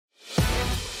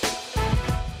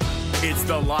It's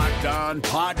the Locked On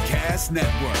Podcast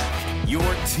Network, your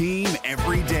team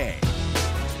every day.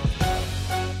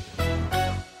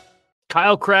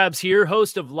 Kyle Krabs here,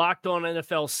 host of Locked On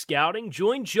NFL Scouting.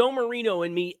 Join Joe Marino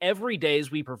and me every day as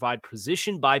we provide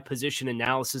position-by-position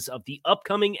analysis of the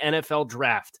upcoming NFL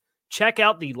Draft. Check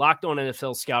out the Locked On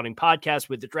NFL Scouting podcast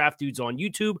with the Draft Dudes on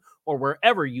YouTube or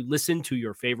wherever you listen to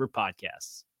your favorite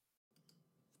podcasts.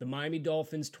 The Miami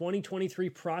Dolphins 2023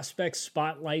 Prospect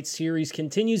Spotlight Series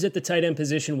continues at the tight end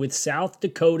position with South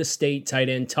Dakota State tight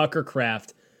end Tucker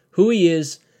Kraft, who he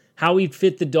is, how he'd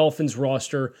fit the Dolphins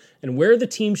roster, and where the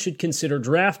team should consider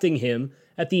drafting him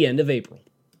at the end of April.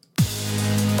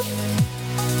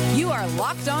 You are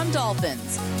Locked On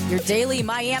Dolphins, your daily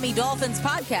Miami Dolphins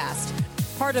podcast,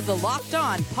 part of the Locked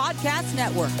On Podcast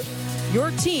Network,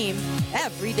 your team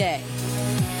every day.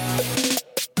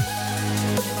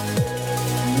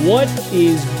 What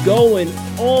is going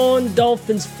on,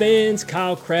 Dolphins fans?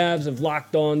 Kyle Krabs of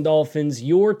Locked On Dolphins,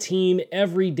 your team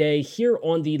every day here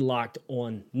on the Locked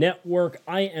On Network.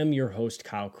 I am your host,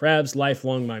 Kyle Krabs,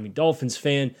 lifelong Miami Dolphins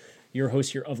fan, your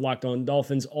host here of Locked On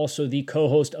Dolphins, also the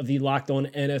co-host of the Locked On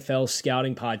NFL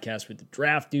Scouting podcast with the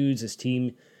Draft Dudes, this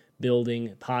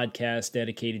team-building podcast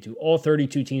dedicated to all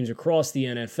 32 teams across the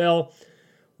NFL.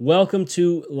 Welcome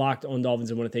to Locked On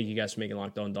Dolphins. I want to thank you guys for making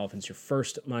Locked On Dolphins your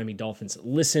first Miami Dolphins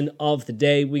listen of the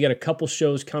day. We got a couple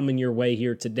shows coming your way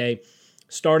here today,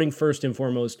 starting first and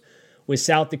foremost with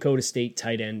South Dakota State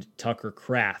tight end Tucker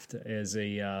Kraft as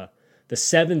the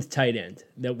seventh tight end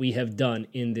that we have done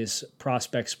in this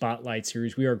Prospect Spotlight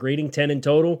series. We are grading 10 in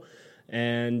total,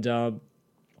 and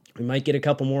we might get a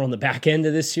couple more on the back end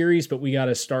of this series, but we got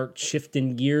to start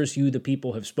shifting gears. You, the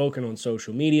people, have spoken on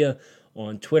social media,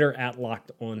 on Twitter at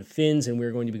Locked On Fins, and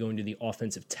we're going to be going to the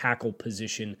offensive tackle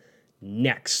position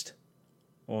next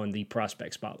on the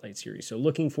Prospect Spotlight Series. So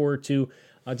looking forward to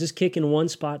just kicking one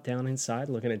spot down inside,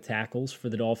 looking at tackles for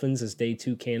the Dolphins as day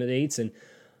two candidates, and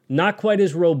not quite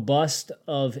as robust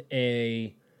of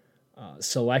a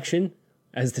selection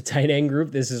as the tight end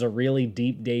group. This is a really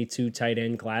deep day two tight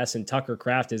end class, and Tucker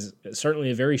Kraft is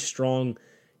certainly a very strong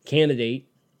candidate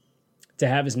to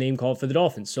have his name called for the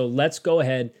Dolphins. So let's go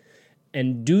ahead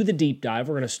and do the deep dive.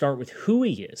 We're going to start with who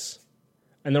he is,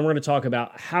 and then we're going to talk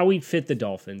about how he'd fit the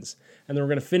Dolphins, and then we're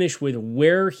going to finish with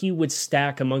where he would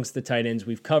stack amongst the tight ends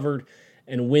we've covered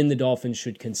and when the Dolphins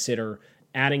should consider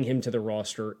adding him to the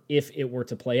roster if it were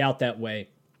to play out that way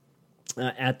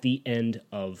at the end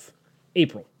of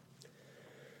April.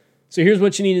 So here's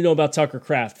what you need to know about Tucker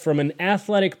Kraft. From an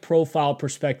athletic profile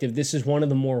perspective, this is one of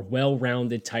the more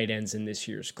well-rounded tight ends in this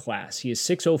year's class. He is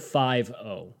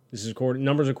 6'5". This is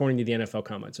numbers according to the NFL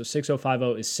Combine. So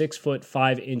 6'5" is 6 foot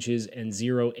 5 inches and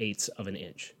 0.8 of an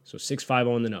inch. So 6'5"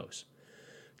 on the nose.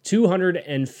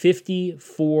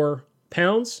 254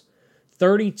 pounds,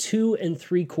 32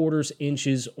 3/4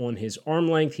 inches on his arm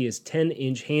length. He has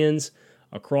 10-inch hands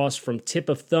across from tip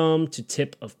of thumb to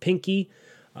tip of pinky.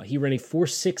 He ran a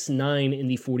 4.69 in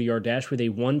the 40-yard dash with a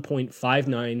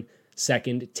 1.59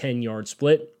 second 10-yard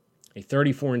split, a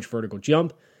 34-inch vertical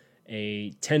jump,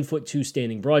 a 10'2"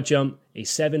 standing broad jump, a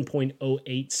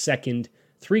 7.08 second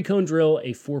three-cone drill,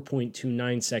 a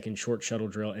 4.29 second short shuttle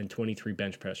drill, and 23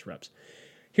 bench press reps.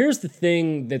 Here's the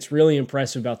thing that's really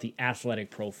impressive about the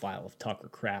athletic profile of Tucker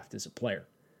Kraft as a player.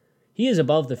 He is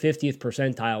above the 50th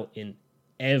percentile in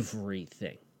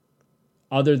everything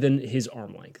other than his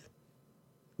arm length,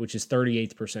 which is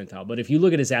 38th percentile. But if you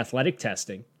look at his athletic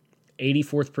testing,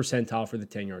 84th percentile for the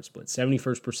 10-yard split,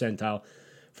 71st percentile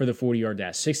for the 40-yard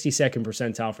dash, 62nd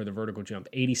percentile for the vertical jump,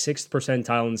 86th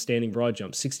percentile in the standing broad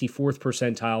jump, 64th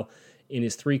percentile in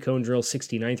his three-cone drill,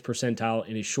 69th percentile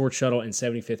in his short shuttle, and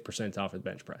 75th percentile for the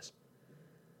bench press.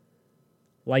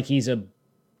 Like he's a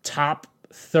top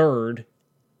third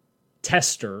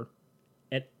tester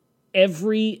at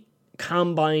every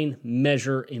combine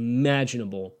measure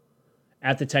imaginable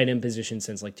at the tight end position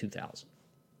since like 2000.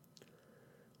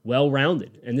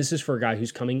 Well-rounded. And this is for a guy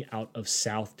who's coming out of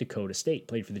South Dakota State.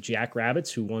 Played for the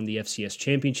Jackrabbits, who won the FCS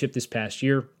championship this past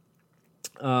year.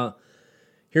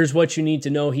 Here's what you need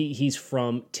to know. He's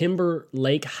from Timber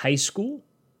Lake High School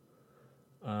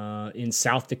in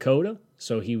South Dakota.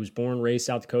 So he was born and raised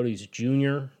South Dakota. He's a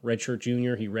junior, redshirt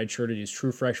junior. He redshirted his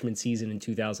true freshman season in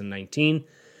 2019.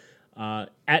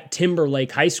 At Timber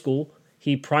Lake High School,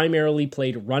 he primarily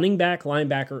played running back,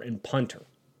 linebacker, and punter.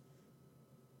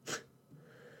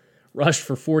 Rushed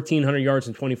for 1,400 yards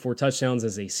and 24 touchdowns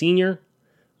as a senior.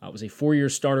 Was a 4-year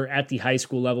starter at the high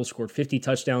school level, scored 50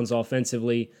 touchdowns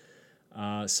offensively.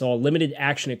 Saw limited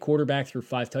action at quarterback through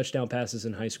 5 touchdown passes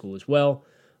in high school as well.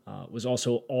 Was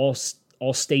also all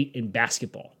state in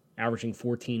basketball, averaging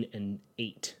 14 and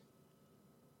 8.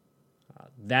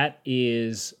 That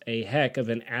is a heck of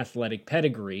an athletic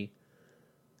pedigree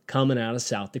coming out of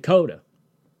South Dakota.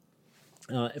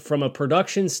 From a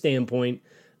production standpoint,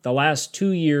 the last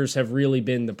 2 years have really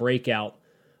been the breakout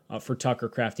for Tucker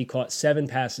Kraft. He caught 7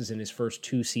 passes in his first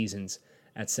 2 seasons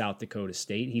at South Dakota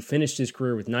State. He finished his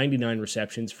career with 99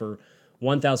 receptions for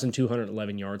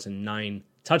 1,211 yards and 9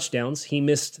 touchdowns. He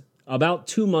missed about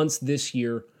 2 months this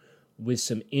year with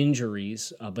some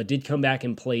injuries, but did come back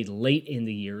and played late in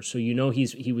the year. So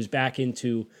he was back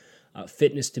into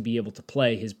fitness to be able to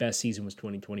play. His best season was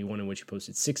 2021, in which he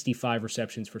posted 65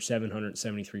 receptions for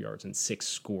 773 yards and 6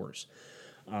 scores.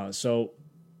 So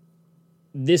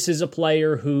this is a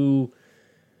player who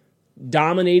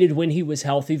dominated when he was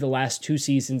healthy the last 2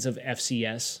 seasons of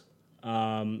FCS.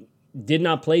 Did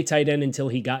not play tight end until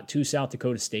he got to South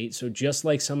Dakota State. So just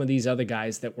like some of these other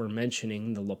guys that we're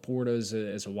mentioning, the Laportas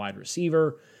as a wide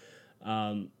receiver,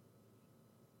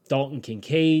 Dalton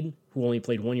Kincaid, who only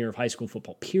played 1 year of high school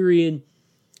football, period.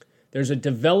 There's a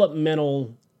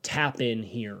developmental tap-in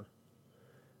here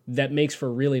that makes for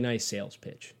a really nice sales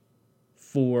pitch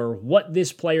for what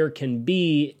this player can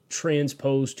be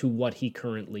transposed to what he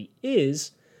currently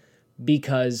is,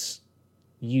 because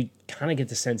you kind of get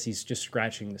the sense he's just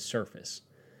scratching the surface.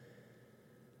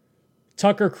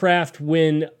 Tucker Kraft,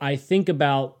 when I think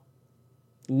about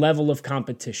level of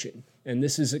competition, and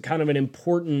this is kind of an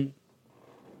important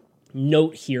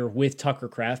note here with Tucker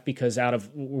Kraft, because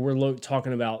we're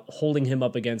talking about holding him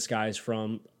up against guys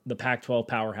from the Pac-12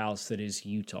 powerhouse that is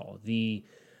Utah. The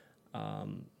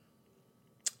Iowa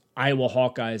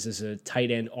Hawkeyes is a tight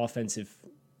end offensive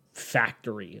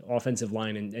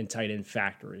line and tight end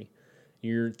factory.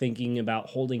 You're thinking about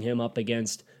holding him up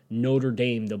against Notre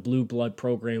Dame, the blue blood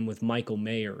program with Michael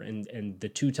Mayer, and the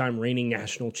 2-time reigning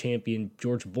national champion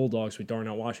Georgia Bulldogs with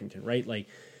Darnell Washington, right? Like,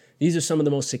 these are some of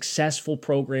the most successful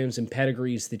programs and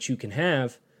pedigrees that you can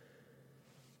have.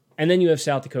 And then you have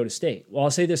South Dakota State. Well,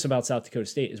 I'll say this about South Dakota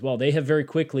State as well. They have very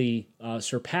quickly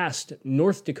surpassed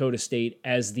North Dakota State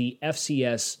as the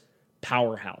FCS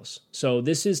powerhouse. So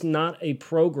this is not a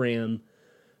program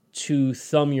to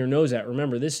thumb your nose at.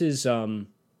 Remember, this is the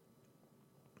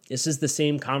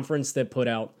same conference that put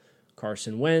out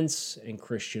Carson Wentz and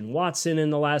Christian Watson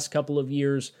in the last couple of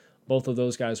years. Both of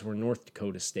those guys were North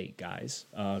Dakota State guys.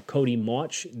 Cody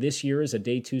Mauch this year is a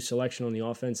day 2 selection on the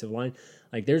offensive line.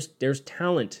 Like, there's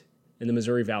talent in the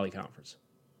Missouri Valley Conference.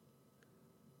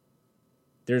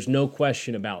 There's no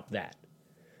question about that.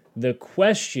 The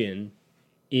question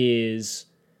is,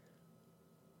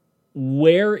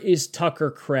 where is Tucker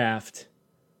Kraft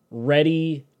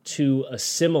ready to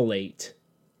assimilate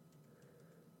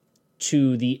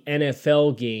to the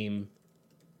NFL game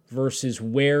versus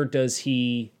where does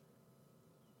he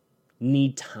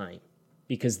need time?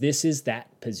 Because this is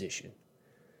that position.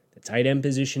 The tight end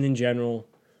position in general,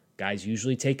 guys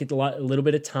usually take a little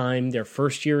bit of time. Their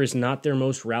first year is not their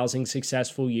most rousing,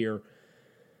 successful year.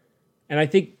 And I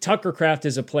think Tucker Kraft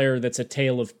is a player that's a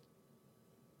tale of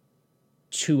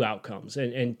 2 outcomes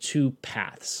and 2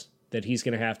 paths that he's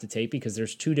going to have to take, because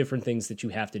there's 2 different things that you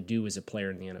have to do as a player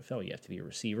in the NFL. You have to be a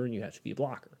receiver and you have to be a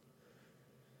blocker.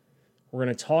 We're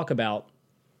going to talk about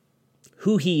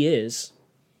who he is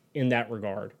in that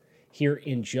regard here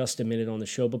in just a minute on the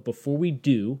show. But before we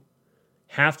do,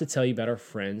 have to tell you about our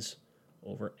friends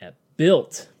over at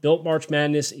Built. Built March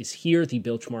Madness is here. The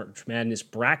Built March Madness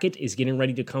bracket is getting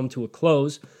ready to come to a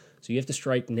close. So you have to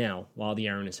strike now while the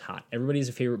iron is hot. Everybody has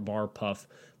a favorite bar puff,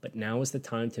 but now is the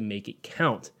time to make it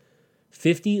count.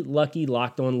 50 lucky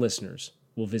Locked On listeners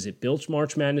will visit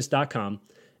BuiltMarchMadness.com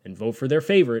and vote for their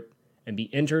favorite and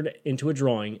be entered into a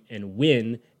drawing and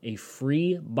win a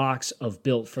free box of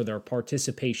Built for their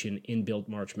participation in Built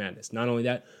March Madness. Not only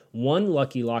that, one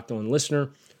lucky Locked On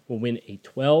listener will win a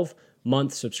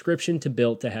 12-month subscription to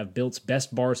Built to have Built's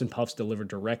best bars and puffs delivered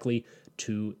directly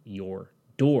to your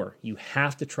door. You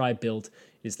have to try Built.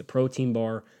 It is the protein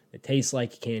bar that tastes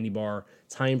like a candy bar.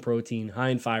 It's high in protein, high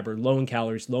in fiber, low in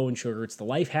calories, low in sugar. It's the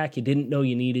life hack you didn't know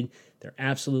you needed. They're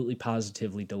absolutely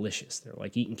positively delicious. They're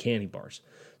like eating candy bars.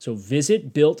 So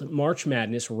visit Built March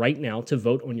Madness right now to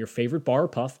vote on your favorite bar or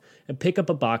puff and pick up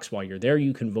a box while you're there.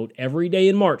 You can vote every day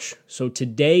in March. So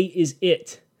today is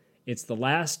it. It's the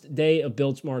last day of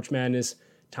Built March Madness.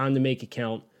 Time to make it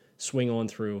count. Swing on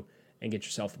through and get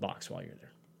yourself a box while you're there.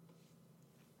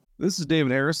 This is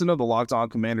David Harrison of the Locked On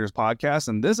Commanders podcast,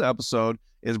 and this episode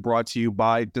is brought to you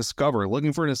by Discover.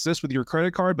 Looking for an assist with your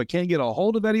credit card but can't get a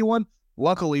hold of anyone?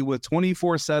 Luckily, with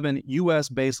 24/7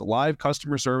 U.S.-based live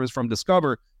customer service from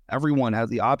Discover, everyone has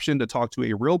the option to talk to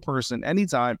a real person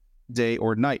anytime, day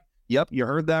or night. Yep, you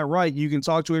heard that right. You can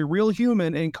talk to a real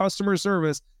human in customer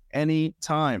service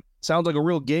anytime. Sounds like a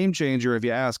real game changer if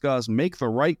you ask us. Make the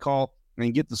right call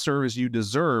and get the service you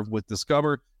deserve with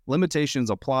Discover. Limitations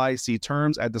apply. See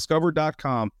terms at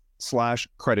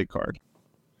discover.com/creditcard.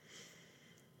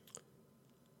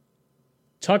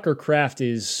 Tucker Kraft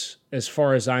is, as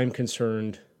far as I'm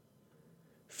concerned,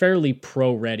 fairly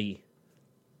pro-ready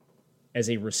as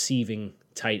a receiving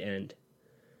tight end.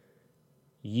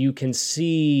 You can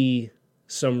see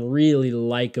some really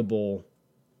likable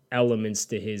elements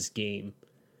to his game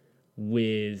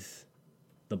with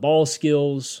the ball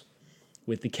skills,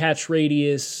 with the catch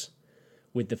radius,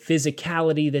 with the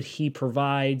physicality that he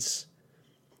provides.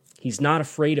 He's not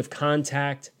afraid of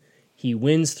contact. He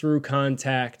wins through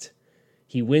contact.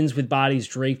 He wins with bodies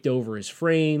draped over his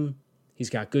frame. He's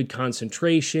got good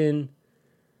concentration.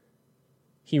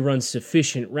 He runs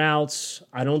sufficient routes.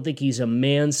 I don't think he's a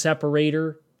man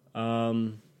separator,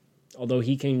 although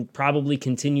he can probably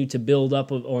continue to build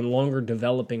up on longer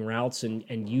developing routes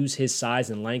and use his size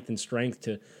and length and strength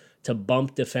to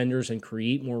bump defenders and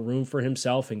create more room for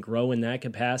himself and grow in that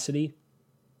capacity.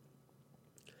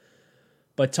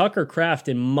 But Tucker Kraft,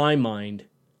 in my mind,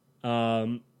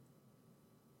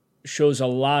 shows a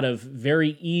lot of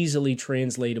very easily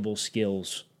translatable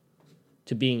skills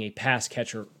to being a pass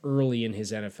catcher early in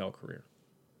his NFL career.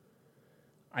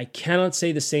 I cannot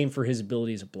say the same for his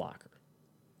ability as a blocker.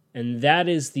 And that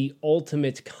is the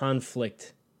ultimate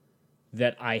conflict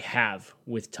that I have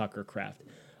with Tucker Kraft.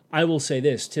 I will say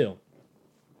this too.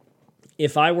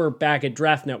 If I were back at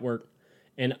Draft Network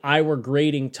and I were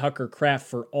grading Tucker Kraft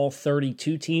for all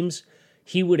 32 teams,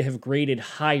 he would have graded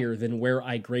higher than where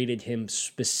I graded him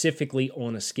specifically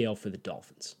on a scale for the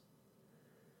Dolphins.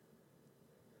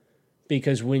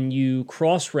 Because when you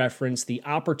cross-reference the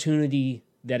opportunity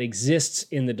that exists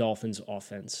in the Dolphins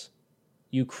offense,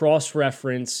 you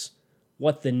cross-reference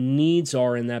what the needs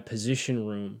are in that position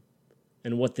room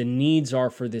and what the needs are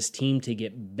for this team to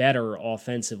get better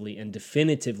offensively and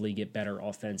definitively get better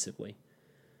offensively.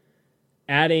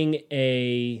 Adding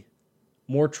a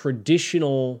more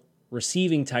traditional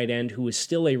receiving tight end who is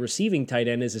still a receiving tight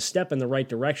end is a step in the right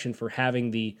direction for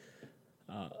having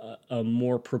a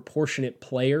more proportionate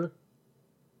player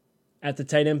at the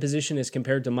tight end position as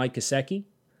compared to Mike Gesicki,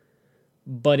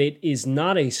 but it is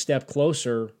not a step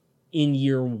closer in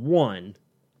year one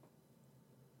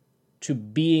to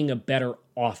being a better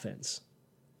offense.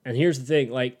 And here's the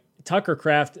thing, like Tucker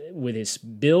Kraft, with his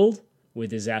build,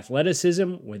 with his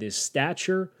athleticism, with his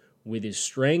stature, with his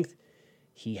strength,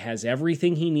 he has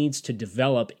everything he needs to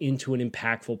develop into an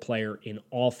impactful player in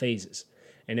all phases.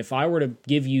 And if I were to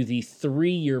give you the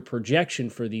 3-year projection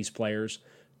for these players,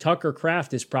 Tucker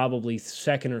Kraft is probably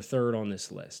second or third on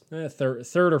this list.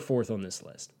 Third or fourth on this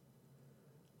list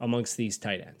amongst these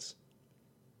tight ends.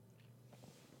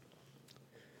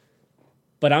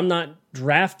 But I'm not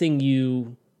drafting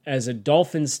you as a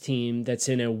Dolphins team that's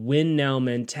in a win-now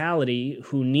mentality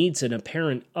who needs an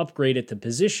apparent upgrade at the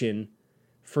position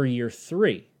for year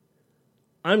 3.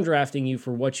 I'm drafting you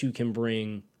for what you can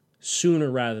bring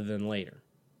sooner rather than later.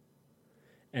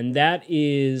 And that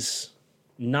is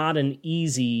not an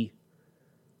easy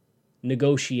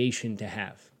negotiation to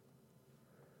have.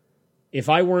 If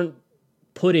I weren't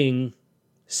putting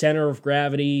center of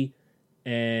gravity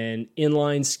and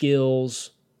inline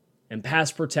skills and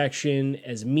pass protection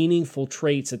as meaningful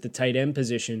traits at the tight end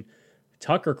position,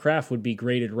 Tucker Kraft would be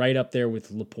graded right up there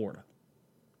with Laporta.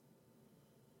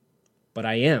 But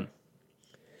I am.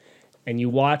 And you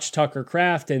watch Tucker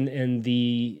Kraft and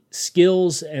the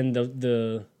skills and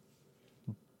the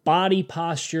body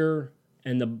posture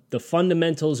and the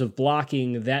fundamentals of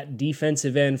blocking that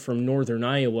defensive end from Northern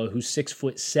Iowa who's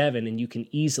 6'7" and you can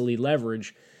easily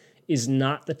leverage is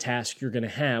not the task you're going to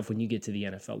have when you get to the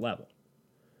NFL level.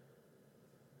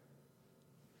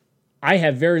 I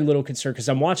have very little concern because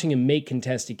I'm watching him make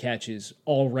contested catches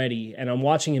already, and I'm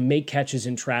watching him make catches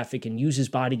in traffic and use his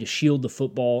body to shield the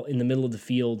football in the middle of the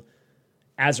field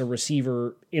as a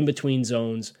receiver in between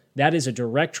zones. That is a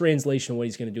direct translation of what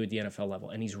he's going to do at the NFL level,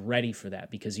 and he's ready for that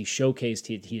because he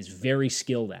showcased he is very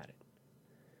skilled at it.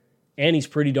 And he's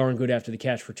pretty darn good after the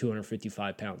catch for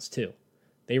 255 pounds, too.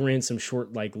 They ran some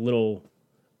short, like, little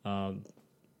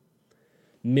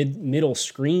middle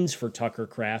screens for Tucker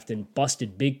Kraft and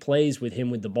busted big plays with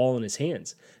him with the ball in his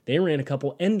hands. They ran a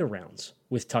couple end-arounds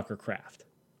with Tucker Kraft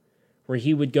where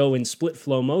he would go in split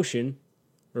flow motion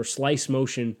or slice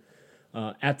motion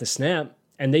at the snap,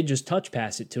 and they'd just touch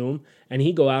pass it to him, and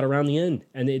he'd go out around the end,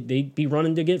 and they'd be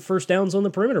running to get first downs on the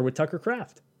perimeter with Tucker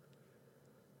Kraft.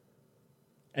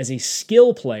 As a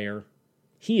skill player,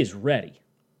 he is ready.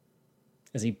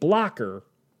 As a blocker,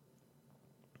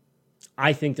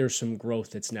 I think there's some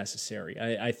growth that's necessary.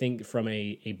 I think from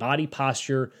a body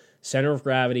posture, center of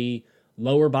gravity,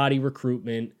 lower body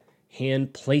recruitment,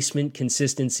 hand placement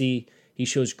consistency, he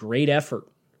shows great effort.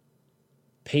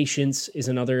 Patience is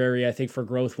another area, I think, for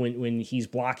growth when he's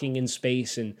blocking in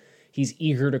space and he's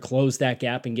eager to close that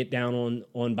gap and get down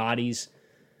on bodies.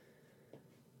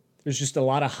 There's just a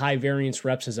lot of high variance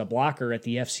reps as a blocker at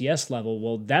the FCS level.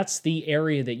 Well, that's the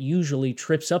area that usually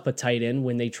trips up a tight end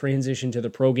when they transition to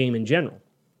the pro game in general.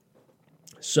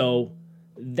 So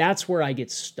that's where I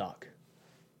get stuck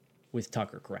with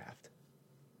Tucker Kraft.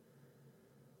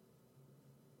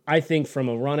 I think from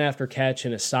a run after catch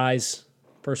and a size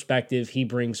perspective, he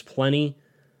brings plenty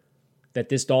that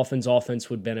this Dolphins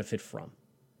offense would benefit from.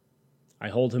 I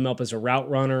hold him up as a route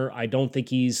runner. I don't think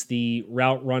he's the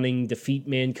route running defeat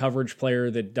man coverage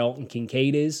player that Dalton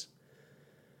Kincaid is.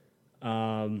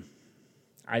 I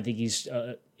think he's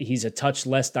a touch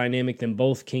less dynamic than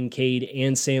both Kincaid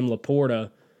and Sam Laporta.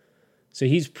 So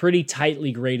he's pretty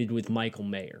tightly graded with Michael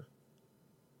Mayer.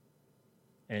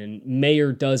 And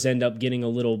Mayer does end up getting a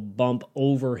little bump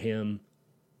over him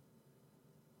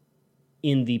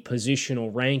in the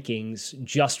positional rankings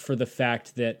just for the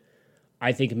fact that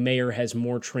I think Mayer has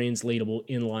more translatable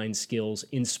inline skills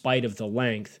in spite of the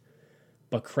length,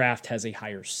 but Kraft has a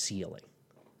higher ceiling.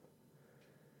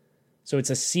 So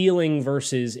it's a ceiling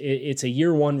versus, it's a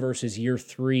year one versus year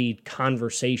three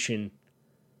conversation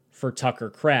for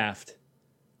Tucker Kraft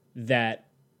that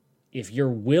if you're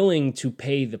willing to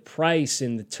pay the price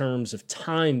in the terms of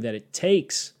time that it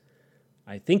takes,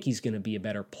 I think he's going to be a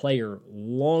better player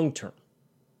long term.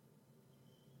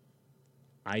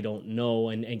 I don't know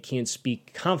and can't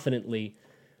speak confidently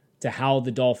to how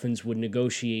the Dolphins would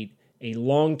negotiate a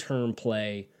long-term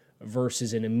play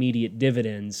versus an immediate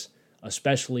dividends,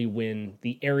 especially when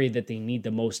the area that they need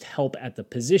the most help at the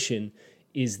position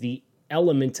is the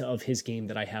element of his game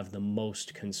that I have the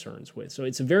most concerns with. So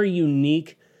it's a very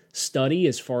unique study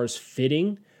as far as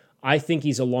fitting. I think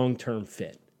he's a long-term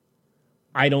fit.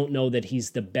 I don't know that he's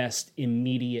the best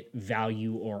immediate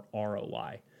value or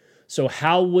ROI. So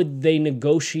how would they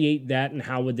negotiate that and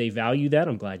how would they value that?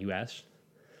 I'm glad you asked.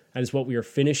 That is what we are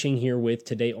finishing here with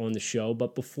today on the show.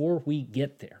 But before we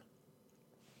get there,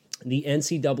 the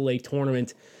NCAA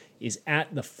tournament is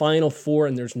at the Final Four,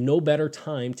 and there's no better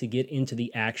time to get into the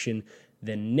action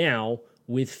than now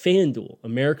with FanDuel,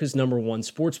 America's #1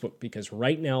 sportsbook, because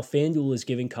right now FanDuel is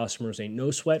giving customers a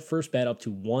no-sweat first bet up to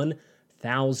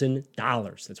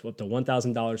 $1,000. That's up to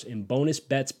 $1,000 in bonus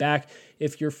bets back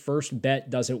if your first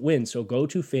bet doesn't win. So go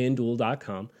to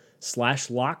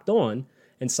FanDuel.com/lockedon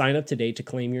and sign up today to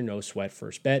claim your no-sweat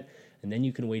first bet. And then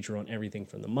you can wager on everything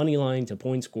from the money line to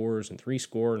point scores and three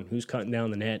score and who's cutting down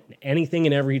the net and anything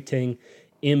and everything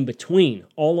in between.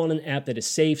 All on an app that is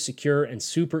safe, secure, and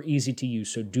super easy to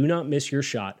use. So do not miss your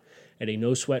shot at a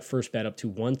no-sweat first bet up to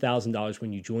 $1,000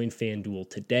 when you join FanDuel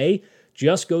today.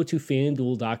 Just go to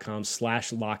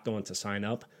FanDuel.com/lockedon to sign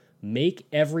up. Make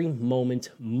every moment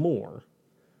more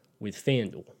with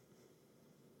FanDuel.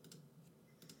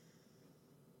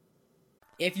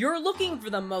 If you're looking for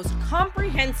the most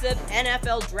comprehensive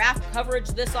NFL draft coverage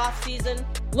this offseason,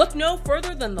 look no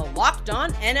further than the Locked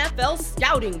On NFL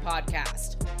Scouting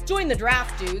Podcast. Join the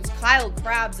draft dudes, Kyle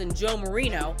Krabs and Joe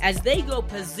Marino, as they go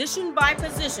position by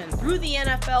position through the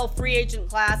NFL free agent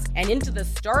class and into the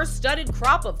star-studded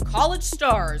crop of college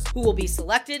stars who will be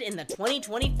selected in the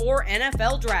 2024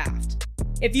 NFL Draft.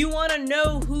 If you want to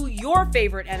know who your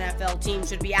favorite NFL team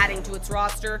should be adding to its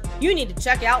roster, you need to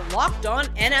check out Locked On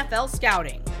NFL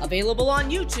Scouting, available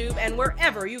on YouTube and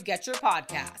wherever you get your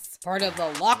podcasts. Part of the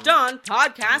Locked On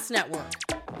Podcast Network,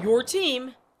 your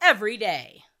team every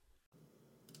day.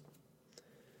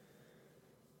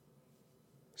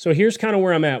 So here's kind of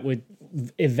where I'm at with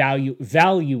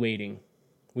evaluating.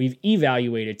 We've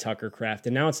evaluated Tucker Kraft,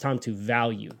 and now it's time to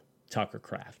value Tucker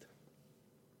Kraft.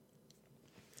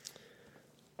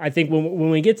 I think when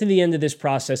we get to the end of this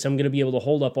process, I'm going to be able to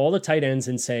hold up all the tight ends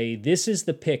and say, this is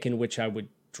the pick in which I would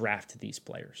draft these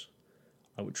players.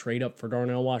 I would trade up for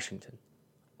Darnell Washington.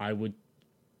 I would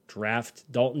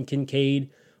draft Dalton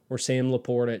Kincaid or Sam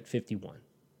Laporta at 51.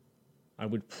 I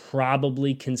would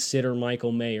probably consider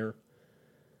Michael Mayer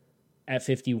at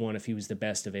 51 if he was the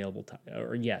best available.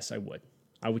 Yes, I would.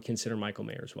 I would consider Michael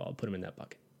Mayer as well. I'll put him in that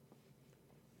bucket.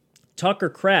 Tucker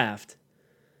Kraft,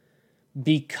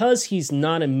 because he's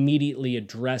not immediately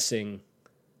addressing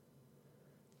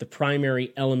the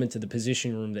primary element of the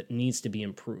position room that needs to be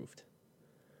improved,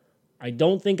 I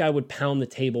don't think I would pound the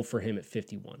table for him at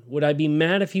 51. Would I be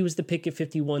mad if he was the pick at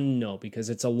 51? No, because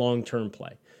it's a long-term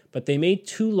play. But they made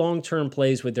two long-term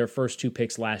plays with their first two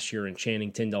picks last year in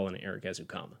Channing Tindall and Eric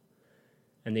Ezukanma.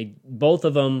 and both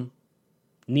of them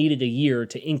needed a year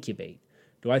to incubate.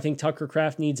 Do I think Tucker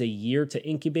Kraft needs a year to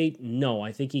incubate? No,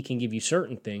 I think he can give you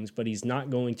certain things, but he's not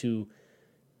going to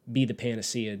be the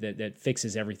panacea that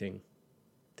fixes everything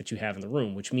that you have in the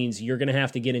room, which means you're going to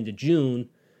have to get into June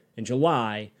and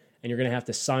July, and you're going to have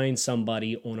to sign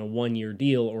somebody on a one-year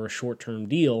deal or a short-term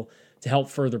deal to help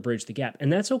further bridge the gap.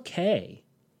 And that's okay.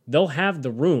 They'll have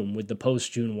the room with the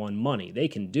post-June 1 money. They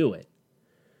can do it.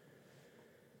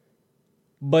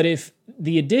 But if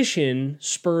the addition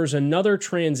spurs another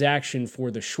transaction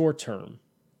for the short term,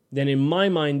 then in my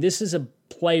mind, this is a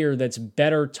player that's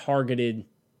better targeted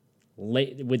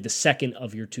with the second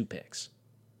of your 2 picks.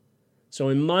 So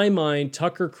in my mind,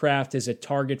 Tucker Kraft is a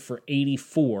target for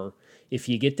 84. If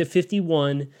you get to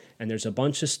 51 and there's a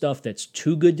bunch of stuff that's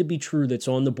too good to be true that's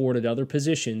on the board at other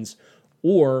positions,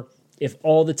 or if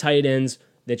all the tight ends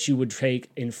that you would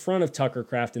take in front of Tucker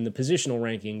Kraft in the positional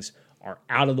rankings are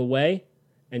out of the way,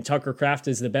 and Tucker Kraft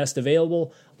is the best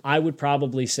available, I would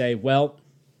probably say, well,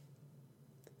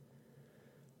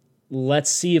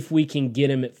 let's see if we can get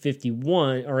him at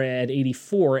 51 or at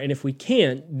 84. And if we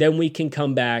can't, then we can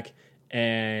come back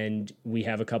and we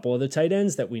have a couple of the tight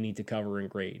ends that we need to cover and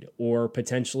grade. Or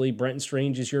potentially Brenton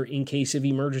Strange is your in case of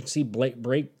emergency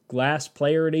break glass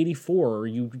player at 84, or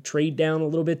you trade down a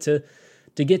little bit to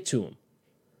get to him.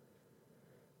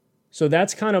 So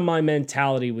that's kind of my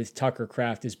mentality with Tucker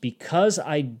Kraft, is because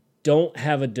I don't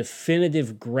have a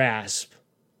definitive grasp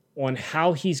on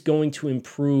how he's going to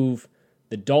improve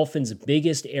the Dolphins'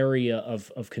 biggest area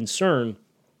of concern.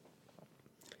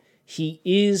 He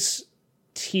is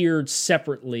tiered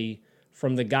separately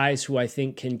from the guys who I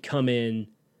think can come in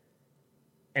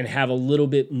and have a little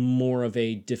bit more of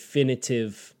a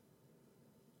definitive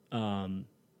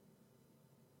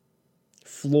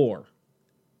floor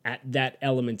at that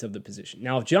element of the position.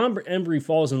 Now, if John Embry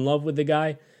falls in love with the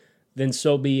guy, then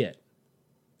so be it.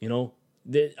 You know,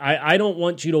 I don't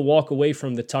want you to walk away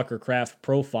from the Tucker Kraft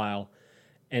profile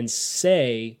and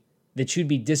say that you'd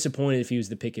be disappointed if he was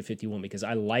the pick at 51, because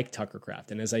I like Tucker Kraft.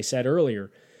 And as I said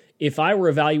earlier, if I were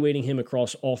evaluating him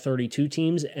across all 32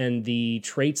 teams and the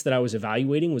traits that I was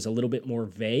evaluating was a little bit more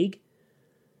vague,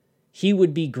 he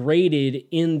would be graded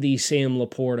in the Sam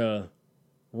Laporta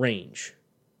range,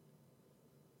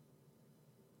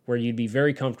 where you'd be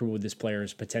very comfortable with this player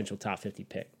as a potential top 50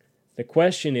 pick. The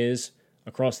question is,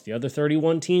 across the other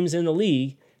 31 teams in the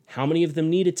league, how many of them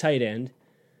need a tight end?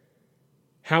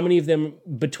 How many of them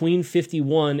between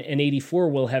 51 and 84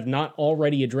 will have not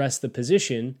already addressed the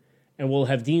position and will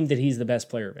have deemed that he's the best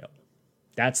player available?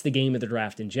 That's the game of the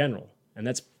draft in general. And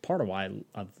that's part of why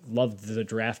I've loved the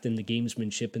draft and the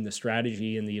gamesmanship and the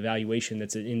strategy and the evaluation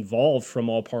that's involved from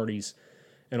all parties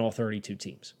and all 32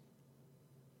 teams.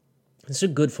 This is a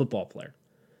good football player.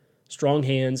 Strong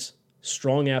hands,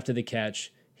 strong after the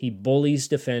catch. He bullies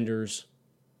defenders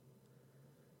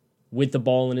with the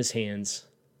ball in his hands.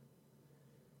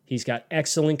 He's got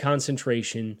excellent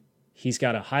concentration. He's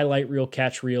got a highlight reel,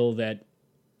 catch reel that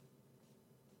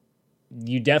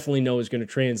you definitely know is going to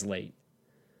translate.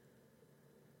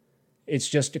 It's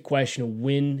just a question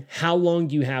of how long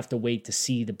do you have to wait to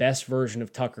see the best version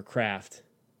of Tucker Kraft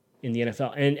in the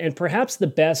NFL? And perhaps the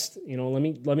best,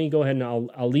 let me go ahead and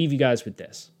I'll leave you guys with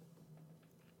this.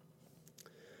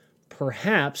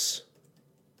 Perhaps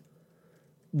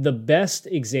the best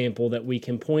example that we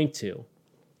can point to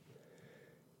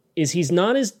is he's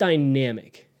not as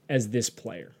dynamic as this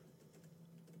player,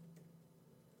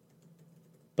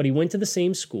 but he went to the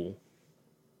same school.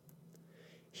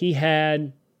 He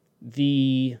had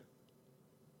the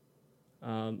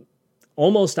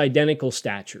almost identical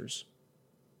statures.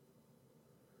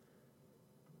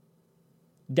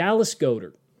 Dallas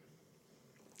Goedert,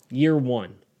 year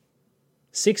 1,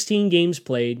 16 games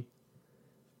played,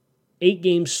 8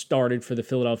 games started for the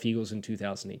Philadelphia Eagles in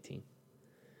 2018.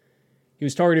 He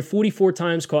was targeted 44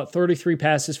 times, caught 33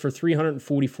 passes for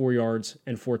 344 yards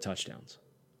and 4 touchdowns.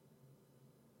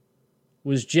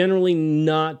 Was generally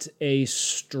not a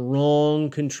strong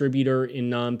contributor in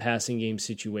non-passing game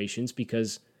situations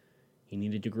because he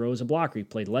needed to grow as a blocker. He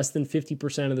played less than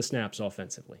 50% of the snaps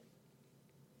offensively.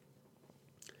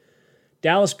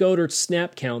 Dallas Goedert's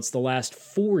snap counts the last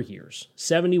 4 years,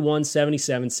 71,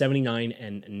 77, 79,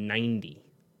 and 90.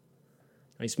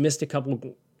 Now, he's missed a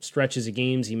couple stretches of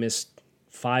games. He missed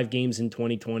 5 games in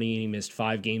 2020, and he missed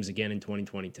 5 games again in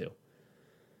 2022.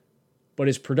 But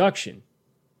his production,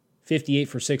 58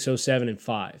 for 607 and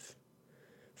 5.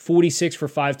 46 for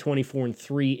 524 and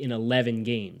 3 in 11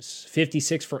 games.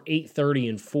 56 for 830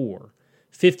 and 4.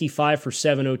 55 for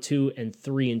 702 and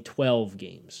 3 in 12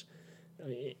 games.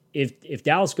 If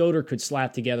Dallas Goedert could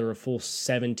slap together a full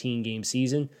 17-game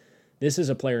season, This is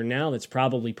a player now that's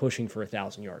probably pushing for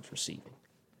 1,000 yards receiving.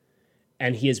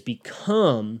 And he has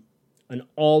become an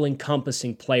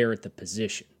all-encompassing player at the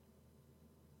position.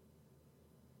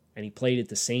 And he played at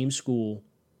the same school,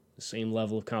 the same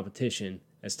level of competition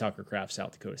as Tucker Kraft,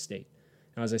 South Dakota State.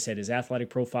 Now, as I said, his athletic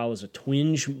profile is a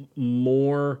twinge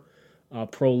more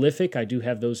prolific. I do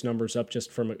have those numbers up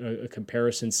just from a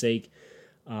comparison's sake.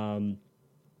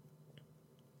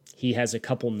 He has a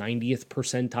couple 90th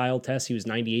percentile tests. He was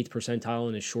 98th percentile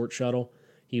in his short shuttle.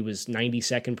 He was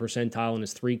 92nd percentile in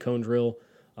his 3-cone drill.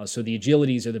 So the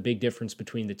agilities are the big difference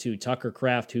between the two. Tucker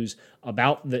Kraft, who's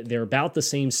they're about the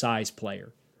same size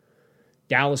player.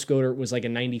 Dallas Goedert was like a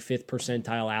 95th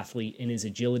percentile athlete in his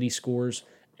agility scores,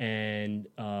 and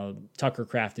Tucker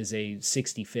Kraft is a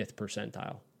 65th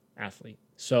percentile athlete.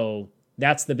 So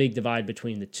that's the big divide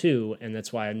between the two, and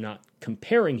that's why I'm not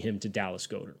comparing him to Dallas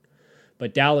Goedert.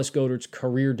 But Dallas Goedert's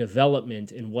career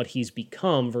development and what he's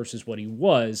become versus what he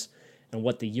was and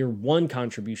what the year one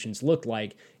contributions look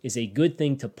like is a good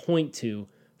thing to point to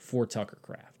for Tucker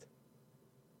Kraft.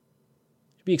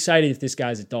 I'd be excited if this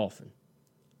guy's a Dolphin.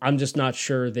 I'm just not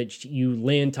sure that you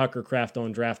land Tucker Kraft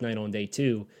on draft night on day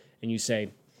 2 and you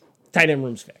say, tight end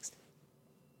room's fixed.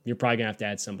 You're probably going to have to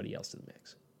add somebody else to the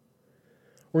mix.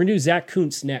 We're going to do Zach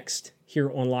Kuntz next here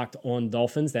on Locked On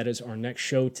Dolphins. That is our next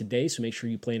show today, so make sure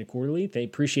you plan accordingly. They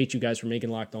appreciate you guys for making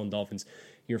Locked On Dolphins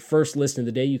your first listen of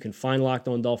the day. You can find Locked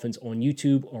On Dolphins on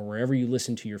YouTube or wherever you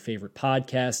listen to your favorite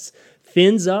podcasts.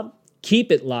 Fins up,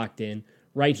 keep it locked in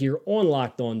right here on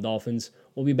Locked On Dolphins.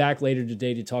 We'll be back later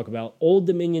today to talk about Old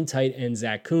Dominion tight end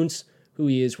Zach Kuntz, who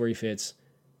he is, where he fits,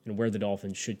 and where the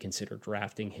Dolphins should consider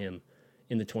drafting him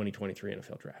in the 2023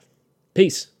 NFL Draft.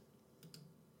 Peace.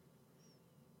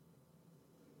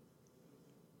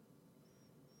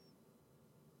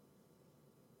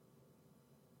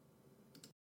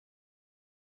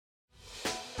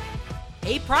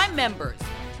 Hey, Prime members,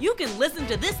 you can listen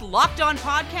to this Locked On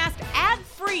podcast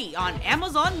ad-free on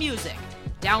Amazon Music.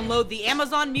 Download the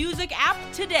Amazon Music app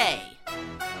today.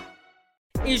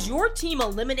 Is your team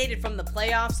eliminated from the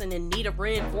playoffs and in need of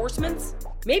reinforcements?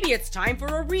 Maybe it's time for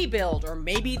a rebuild, or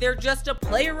maybe they're just a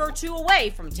player or two away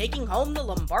from taking home the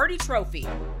Lombardi Trophy.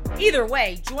 Either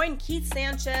way, join Keith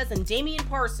Sanchez and Damian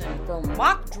Parson for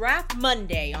Mock Draft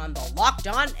Monday on the Locked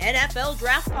On NFL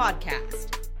Draft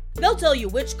Podcast. They'll tell you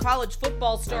which college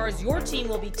football stars your team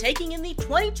will be taking in the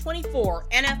 2024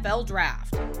 NFL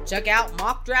Draft. Check out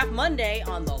Mock Draft Monday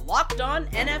on the Locked On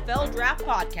NFL Draft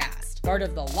Podcast, part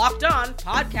of the Locked On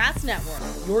Podcast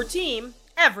Network. Your team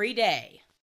every day.